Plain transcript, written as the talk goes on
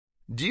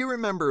Do you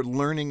remember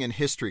learning in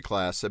history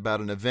class about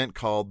an event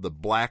called the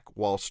Black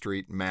Wall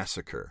Street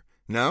Massacre?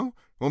 No?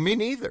 Well, me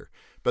neither.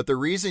 But the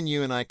reason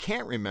you and I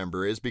can't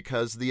remember is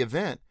because the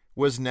event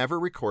was never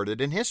recorded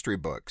in history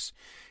books.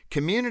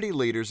 Community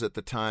leaders at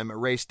the time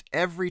erased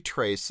every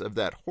trace of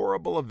that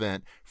horrible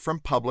event from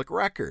public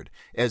record,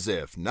 as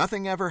if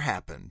nothing ever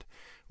happened.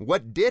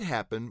 What did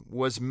happen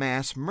was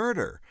mass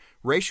murder.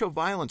 Racial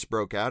violence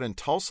broke out in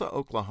Tulsa,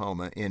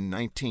 Oklahoma in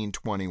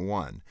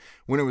 1921.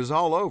 When it was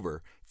all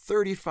over,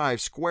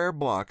 35 square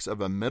blocks of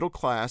a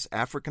middle-class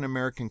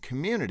African-American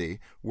community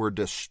were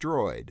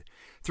destroyed.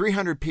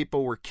 300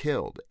 people were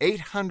killed.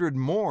 800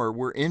 more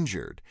were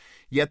injured.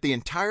 Yet the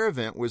entire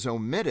event was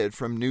omitted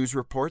from news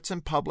reports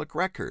and public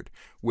record,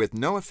 with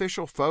no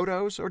official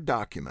photos or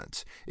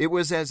documents. It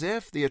was as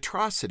if the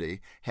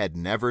atrocity had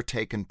never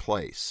taken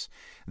place.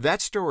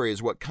 That story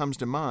is what comes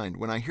to mind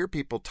when I hear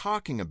people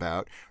talking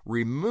about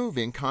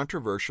removing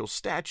controversial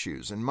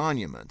statues and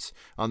monuments.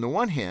 On the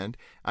one hand,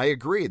 I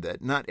agree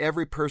that not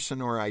every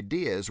person or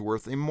idea is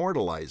worth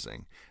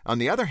immortalizing. On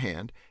the other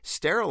hand,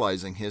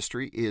 sterilizing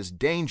history is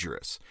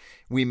dangerous.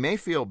 We may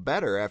feel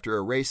better after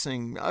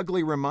erasing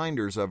ugly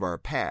reminders of our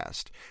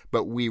past,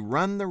 but we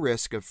run the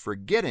risk of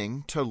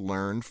forgetting to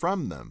learn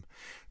from them.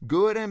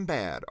 Good and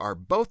bad are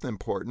both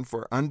important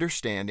for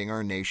understanding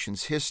our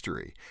nation's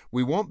history.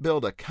 We won't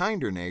build a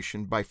kinder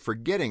nation by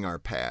forgetting our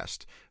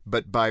past,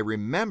 but by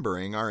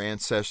remembering our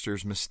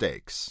ancestors'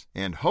 mistakes.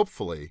 And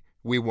hopefully,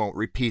 we won't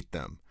repeat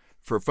them.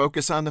 For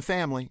Focus on the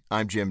Family,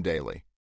 I'm Jim Daly.